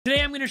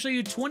Today I'm going to show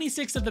you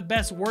 26 of the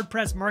best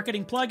WordPress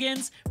marketing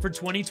plugins for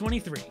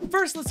 2023.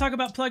 First, let's talk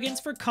about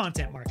plugins for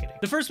content marketing.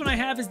 The first one I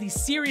have is the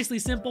Seriously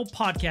Simple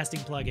Podcasting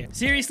plugin.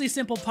 Seriously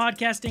Simple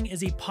Podcasting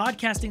is a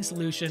podcasting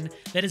solution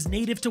that is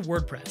native to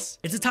WordPress.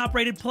 It's a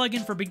top-rated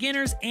plugin for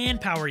beginners and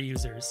power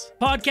users.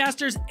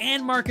 Podcasters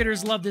and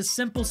marketers love this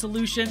simple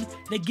solution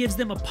that gives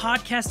them a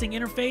podcasting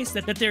interface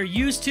that they're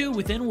used to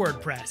within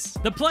WordPress.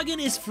 The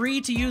plugin is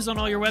free to use on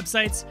all your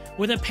websites,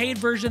 with a paid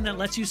version that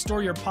lets you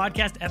store your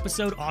podcast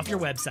episode off your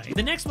website.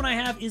 The next one I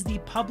have is the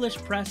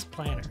PublishPress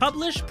Planner.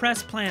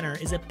 PublishPress Planner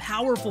is a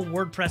powerful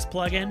WordPress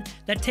plugin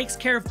that takes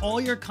care of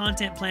all your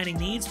content planning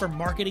needs for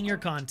marketing your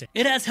content.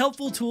 It has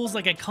helpful tools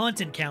like a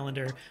content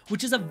calendar,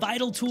 which is a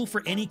vital tool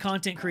for any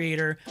content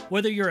creator,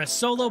 whether you're a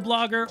solo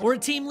blogger or a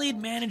team lead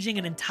managing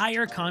an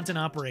entire content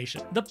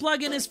operation. The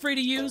plugin is free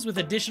to use with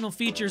additional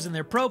features in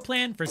their Pro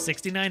plan for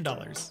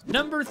 $69.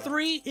 Number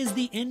 3 is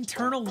the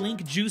Internal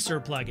Link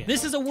Juicer plugin.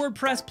 This is a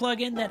WordPress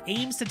plugin that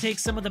aims to take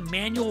some of the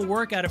manual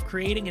work out of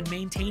creating and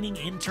maintaining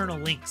internal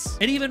links.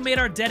 It even made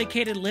our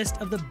dedicated list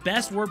of the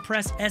best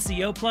WordPress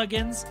SEO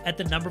plugins at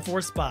the number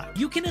 4 spot.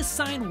 You can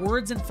assign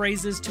words and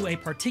phrases to a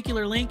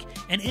particular link,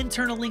 and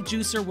Internal Link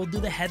Juicer will do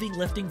the heavy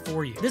lifting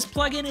for you. This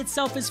plugin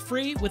itself is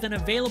free with an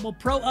available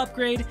Pro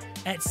upgrade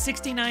at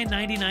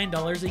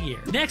 $69.99 a year.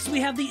 Next,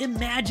 we have the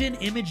Imajiin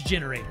image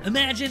generator.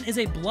 Imajiin is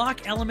a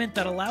block element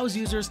that allows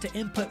users to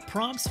input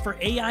prompts for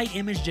AI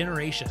image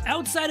generation.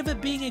 Outside of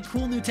it being a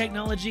cool new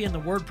technology in the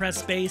WordPress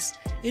space,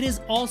 it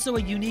is also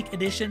a unique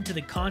addition to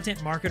the Content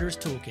Marketer's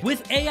Toolkit.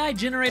 With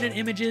AI-generated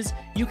images,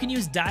 you can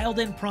use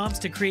dialed-in prompts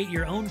to create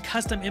your own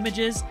custom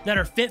images that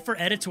are fit for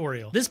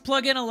editorial. This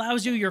plugin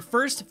allows you your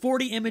first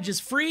 40 images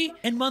free,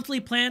 and monthly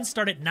plans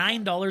start at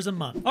 $9 a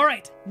month. All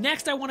right,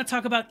 next I want to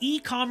talk about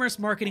e-commerce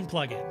marketing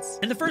plugins.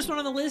 And the first one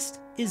on the list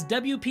is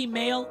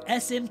Mail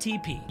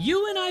SMTP.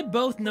 You and I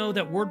both know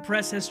that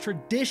WordPress has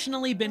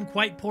traditionally been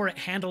quite poor at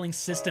handling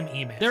system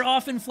email. They're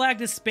often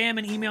flagged as spam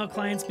and email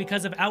clients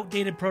because of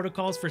outdated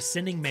protocols for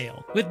sending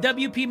mail. With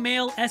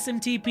Mail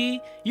SMTP,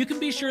 you can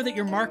be sure that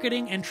your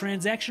marketing and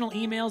transactional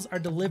emails are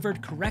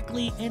delivered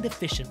correctly and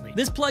efficiently.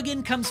 This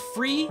plugin comes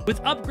free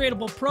with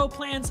upgradable Pro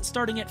plans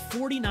starting at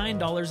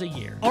 $49 a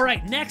year. All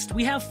right, next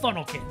we have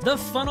Funnelkit. The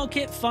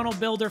Funnelkit funnel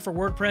builder for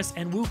WordPress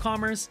and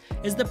WooCommerce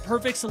is the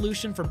perfect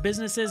solution for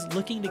businesses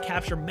looking to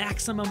capture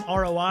maximum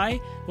ROI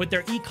with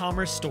their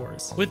e-commerce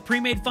stores. With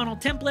pre-made funnel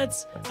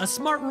templates, a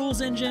smart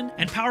rules engine,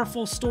 and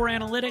powerful store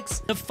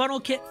analytics, the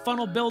Funnelkit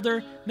funnel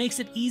builder makes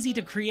it easy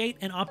to create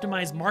and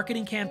optimize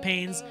marketing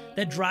campaigns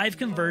that drive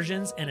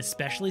conversions and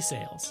especially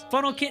sales.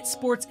 Funnelkit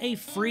sports a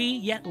free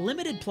yet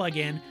limited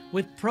plugin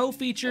with pro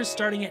features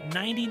starting at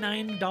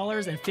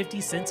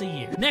 $99.50 a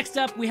year. Next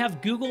up, we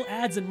have Google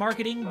Ads and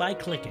Marketing by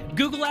Kliken.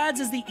 Google Ads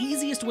is the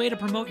easiest way to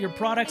promote your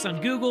products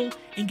on Google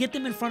and get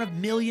them in front of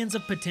millions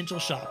of potential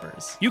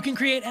shoppers. You can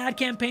create ad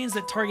campaigns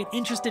that target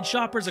interested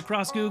shoppers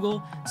across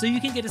Google so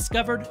you can get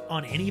discovered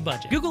on any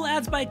budget. Google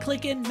Ads by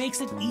Kliken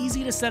makes it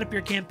easy to set up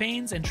your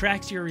campaigns and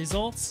tracks your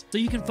results so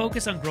you can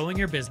focus on growing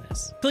your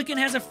business. Kliken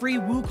has a free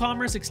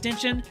WooCommerce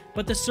extension,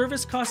 but the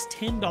service costs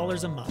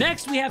 $10 a month.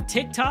 Next, we have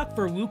TikTok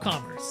for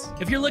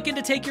WooCommerce. If you're looking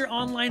to take your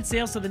online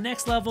sales to the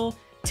next level,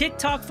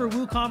 TikTok for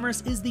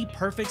WooCommerce is the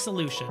perfect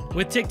solution.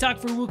 With TikTok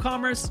for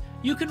WooCommerce,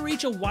 you can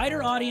reach a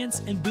wider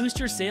audience and boost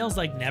your sales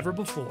like never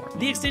before.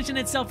 The extension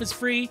itself is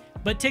free,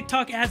 but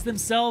TikTok ads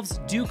themselves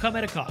do come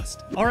at a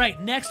cost. All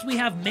right, next we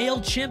have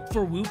Malichimp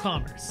for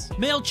WooCommerce.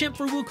 Malichimp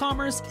for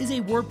WooCommerce is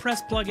a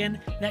WordPress plugin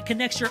that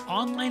connects your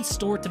online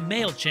store to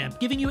Mailchimp,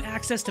 giving you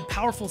access to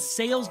powerful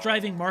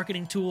sales-driving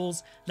marketing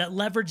tools that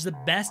leverage the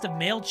best of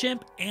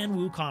Mailchimp and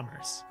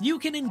WooCommerce. You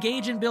can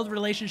engage and build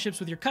relationships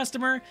with your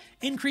customer,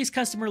 increase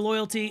customer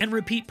loyalty and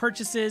repeat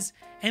purchases,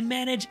 and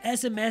manage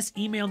SMS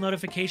email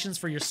notifications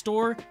for your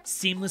store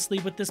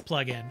seamlessly with this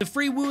plugin. The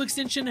free Woo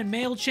extension and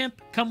Mailchimp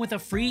come with a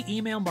free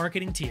email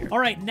marketing tier. All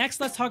right, next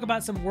let's talk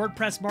about some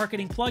WordPress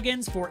marketing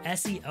plugins for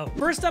SEO.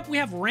 First up, we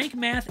have Rank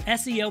Math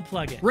SEO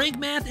plugin. Rank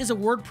Math is a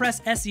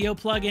WordPress SEO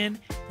plugin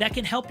that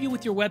can help you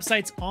with your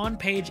website's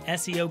on-page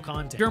SEO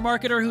content. If you're a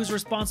marketer who's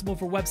responsible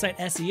for website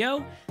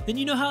SEO, then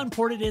you know how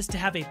important it is to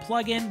have a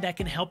plugin that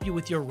can help you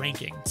with your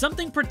ranking.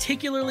 Something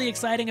particularly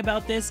exciting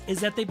about this is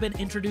that they've been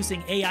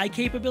introducing AI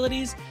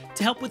capabilities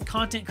to help with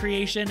content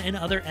creation and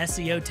other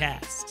SEO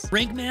tasks.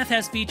 Rank Math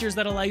has features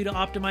that allow you to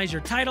optimize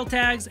your title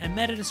tags and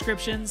meta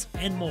descriptions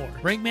and more.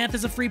 Rank Math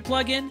is a free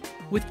plugin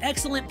with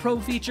excellent pro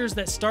features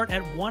that start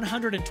at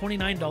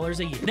 $129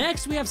 a year.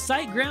 Next, we have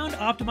Siteground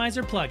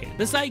Optimizer plugin.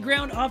 The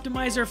Siteground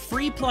Optimizer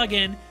free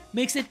plugin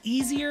makes it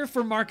easier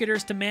for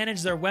marketers to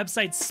manage their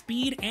website's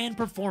speed and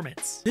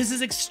performance. This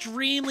is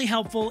extremely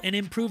helpful in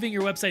improving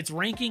your website's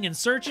ranking in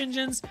search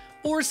engines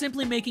or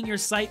simply making your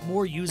site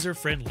more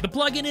user-friendly. The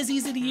plugin is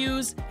easy to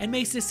use and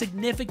makes a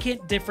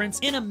significant difference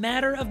in a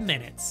matter of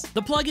minutes.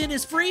 The plugin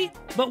is free,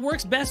 but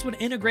works best when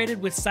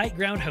integrated with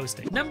SiteGround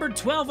hosting. Number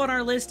 12 on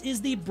our list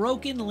is the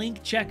Broken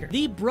Link Checker.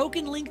 The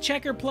Broken Link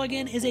Checker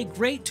plugin is a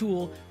great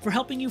tool for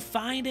helping you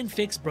find and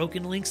fix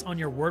broken links on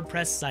your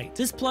WordPress site.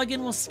 This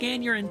plugin will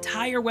scan your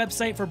entire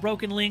website for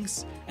broken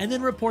links and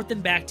then report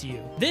them back to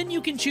you. Then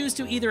you can choose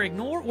to either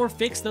ignore or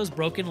fix those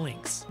broken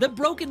links. The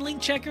Broken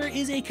Link Checker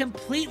is a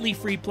completely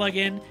free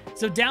plugin,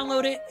 so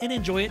download it and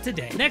enjoy it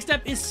today. Next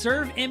up is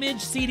Sirv Image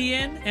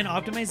CDN and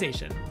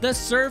Optimization. The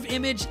Sirv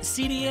Image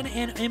CDN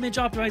and Image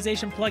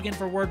Optimization plugin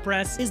for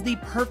WordPress is the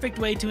perfect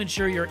way to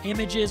ensure your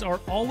images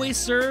are always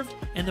served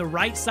in the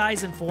right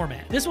size and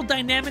format. This will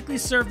dynamically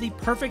serve the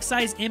perfect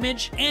size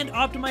image and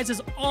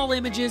optimizes all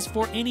images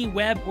for any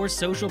web or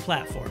social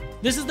platform.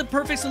 This is the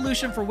perfect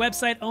solution for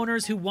website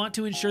owners who want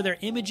to ensure their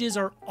images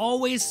are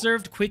always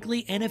served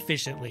quickly and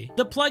efficiently.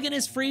 The plugin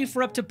is free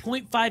for up to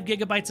 0.5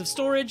 gigabytes of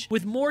storage,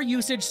 with more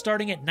usage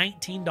starting at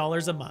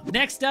 $19 a month.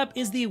 Next up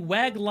is the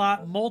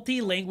Weglot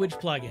multi-language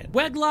plugin.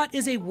 Weglot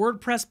is a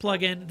WordPress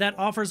plugin that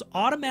offers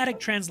automatic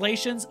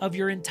translations of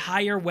your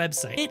entire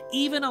website. It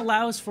even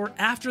allows for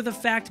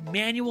after-the-fact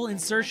manual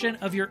insertion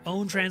of your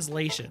own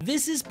translation.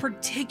 This is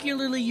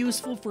particularly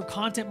useful for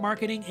content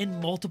marketing in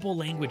multiple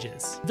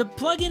languages. The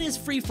plugin is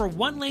free for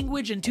one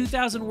language and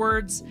 2,000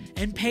 words,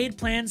 and paid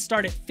plans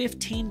start at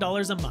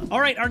 $15 a month. All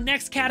right, our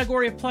next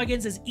category of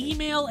plugins is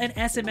email and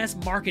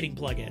SMS marketing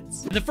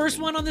plugins. The first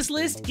one on this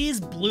list is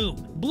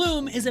Bloom.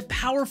 Bloom is a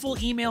powerful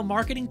email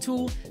marketing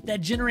tool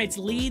that generates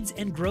leads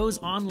and grows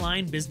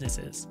online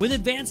businesses. With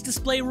advanced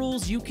display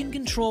rules, you can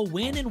control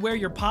when and where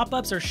your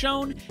pop-ups are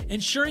shown,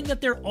 ensuring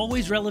that they're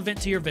always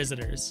relevant to your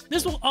visitors.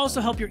 This will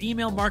also help your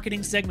email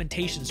marketing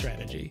segmentation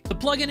strategy. The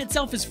plugin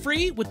itself is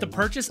free with the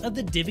purchase of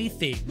the Divi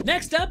theme.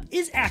 Next up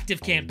is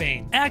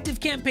Activecampaign.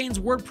 Activecampaign's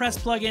WordPress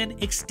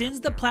plugin extends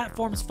the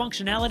platform's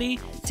functionality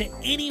to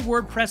any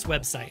WordPress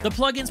website. The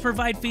plugins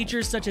provide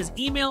features such as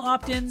email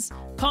opt-ins,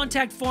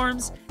 contact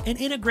forms, and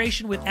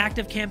integration with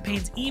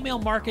Activecampaign's email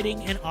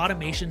marketing and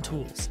automation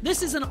tools.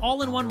 This is an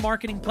all-in-one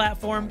marketing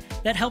platform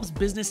that helps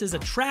businesses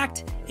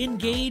attract,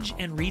 engage,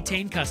 and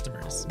retain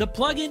customers. The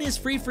plugin is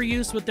free for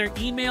use with their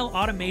email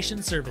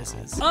automation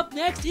services. Up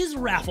next is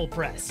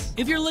Rafflepress.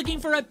 If you're looking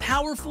for a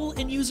powerful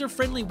and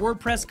user-friendly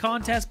WordPress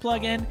contest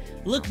plugin,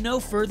 look no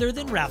further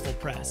than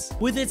Rafflepress.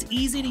 With its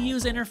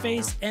easy-to-use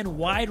interface and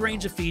wide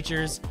range of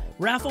features,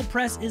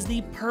 Rafflepress is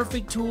the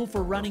perfect tool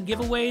for running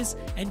giveaways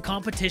and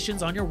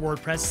competitions on your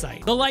WordPress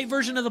site. The light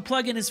version of the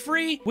plugin is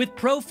free, with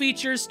pro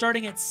features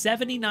starting at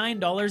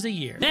 $79 a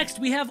year. Next,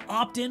 we have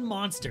Opt-in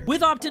Monster.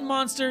 With Opt-in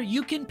Monster,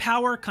 you can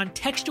power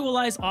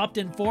contextualized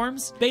opt-in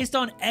forms based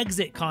on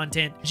exit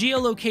content,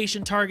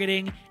 geolocation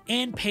targeting,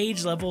 and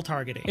page level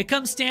targeting. It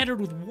comes standard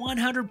with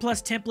 100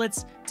 plus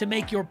templates to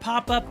make your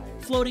pop-up,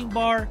 floating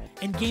bar,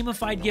 and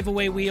gamified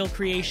giveaway wheel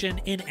creation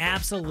an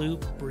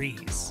absolute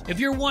breeze. If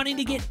you're wanting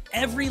to get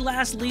every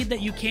last lead that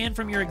you can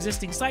from your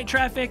existing site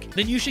traffic,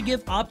 then you should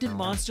give Opt-in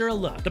Monster a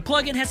look. The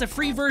plugin has a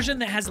free version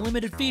that has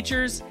limited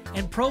features,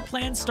 and pro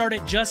plans start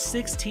at just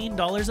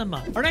 $16 a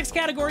month. Our next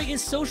category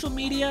is social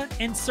media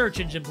and search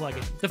engine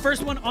plugins. The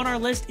first one on our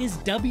list is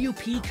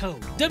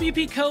WPcode.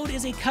 WPcode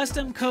is a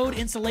custom code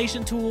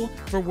installation tool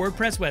for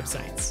WordPress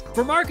websites.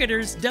 For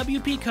marketers,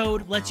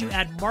 WPcode lets you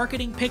add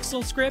marketing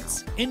pixel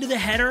scripts into the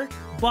header,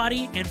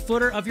 body, and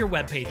footer of your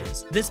web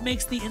pages. This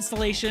makes the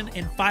installation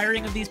and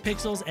firing of these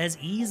pixels as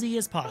easy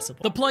as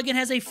possible. The plugin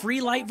has a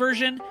free light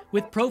version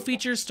with pro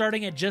features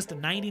starting at just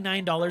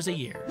 $99 a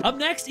year. Up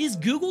next is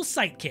Google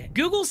Sitekit.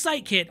 Google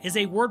Sitekit is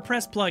a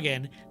WordPress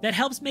plugin that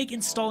helps make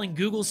installing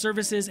Google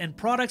services and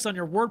products on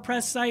your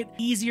WordPress site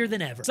easier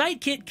than ever.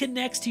 Sitekit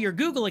connects to your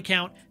Google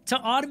account to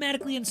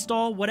automatically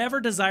install whatever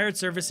desired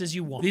services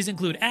you want. These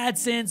include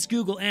AdSense,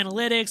 Google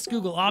Analytics,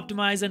 Google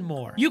Optimize, and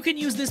more. You can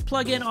use this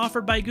plugin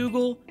offered by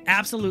Google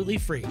absolutely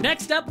free.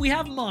 Next up, we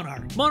have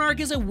Monarch. Monarch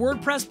is a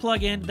WordPress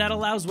plugin that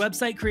allows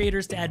website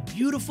creators to add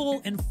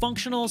beautiful and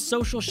functional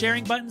social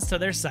sharing buttons to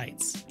their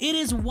sites. It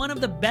is one of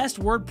the best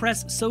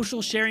WordPress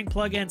social sharing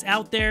plugins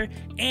out there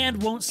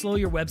and won't slow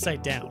your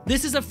website down.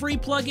 This is a free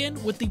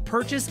plugin with the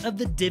purchase of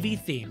the Divi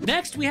theme.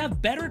 Next, we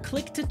have Better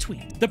Click to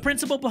Tweet. The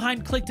principle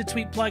behind Click to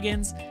Tweet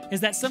plugins is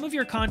that some of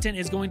your content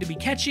is going to be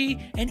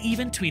catchy and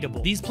even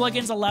tweetable. These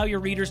plugins allow your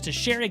readers to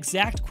share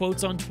exact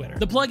quotes on Twitter.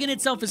 The plugin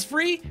itself is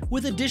free,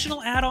 with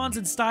additional add-ons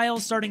and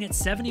styles starting at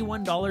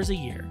 $71 a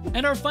year.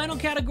 And our final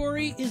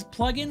category is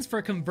plugins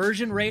for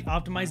conversion rate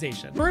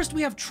optimization. First,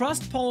 we have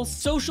Trustpulse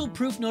social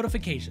proof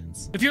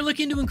notifications. If you're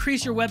looking to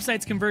increase your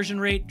website's conversion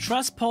rate,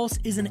 Trustpulse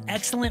is an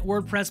excellent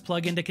WordPress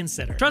plugin to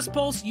consider.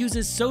 Trustpulse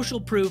uses social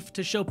proof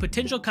to show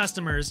potential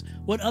customers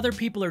what other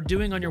people are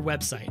doing on your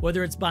website,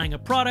 whether it's buying a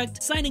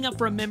product, signing up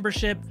for a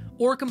membership,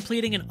 or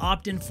completing an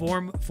opt-in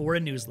form for a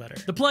newsletter.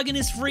 The plugin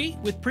is free,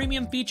 with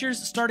premium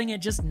features starting at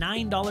just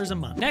 $9 a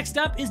month. Next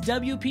up is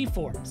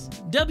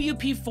WpForms.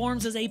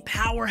 WpForms is a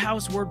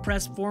powerhouse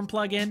WordPress form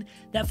plugin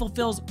that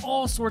fulfills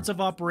all sorts of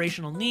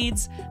operational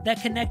needs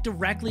that connect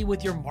directly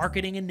with your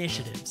marketing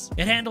initiatives.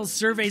 It handles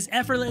surveys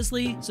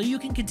effortlessly, so you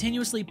can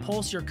continuously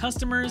pulse your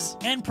customers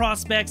and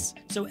prospects,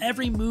 so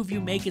every move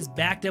you make is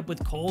backed up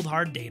with cold,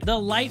 hard data. The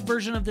light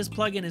version of this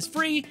plugin is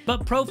free,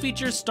 but pro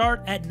features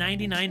start at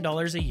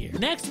 $99 a year.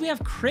 Next, we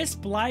have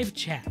Crisp Live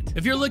Chat.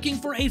 If you're looking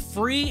for a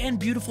free and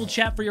beautiful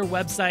chat for your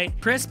website,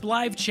 Crisp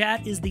Live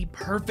Chat is the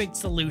perfect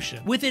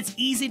solution. With its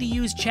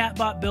easy-to-use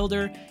chatbot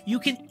builder, you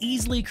can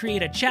easily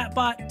create a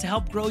chatbot to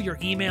help grow your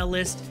email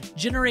list,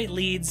 generate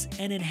leads,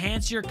 and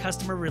enhance your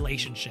customer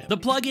relationship. The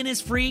plugin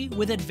is free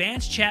with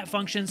advanced chat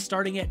functions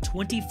starting at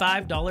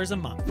 $25 a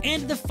month.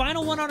 And the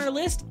final one on our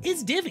list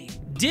is Divi.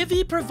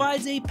 Divi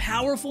provides a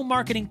powerful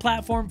marketing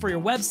platform for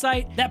your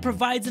website that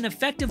provides an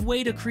effective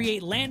way to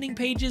create landing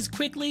pages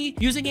quickly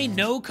using a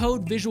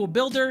no-code visual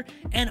builder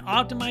and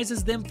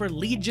optimizes them for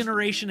lead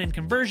generation and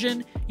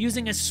conversion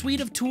using a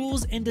suite of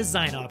tools and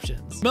design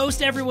options.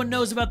 Most everyone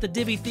knows about the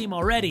Divi theme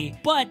already,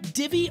 but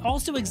Divi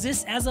also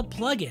exists as a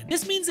plugin.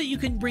 This means that you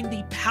can bring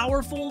the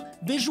powerful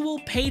visual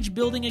page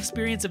building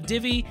experience of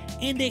Divi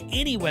into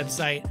any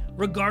website,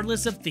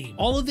 regardless of theme.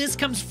 All of this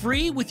comes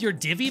free with your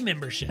Divi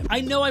membership.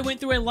 I know I went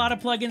through a lot of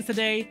plugins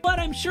today, but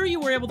I'm sure you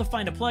were able to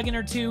find a plugin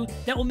or two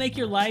that will make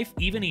your life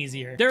even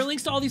easier. There are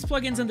links to all these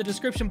plugins in the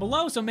description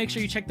below, so make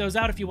sure you check those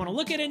out if you want to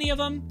look at any of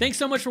them. Thanks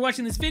so much for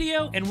watching this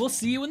video, and we'll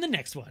see you in the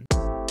next one.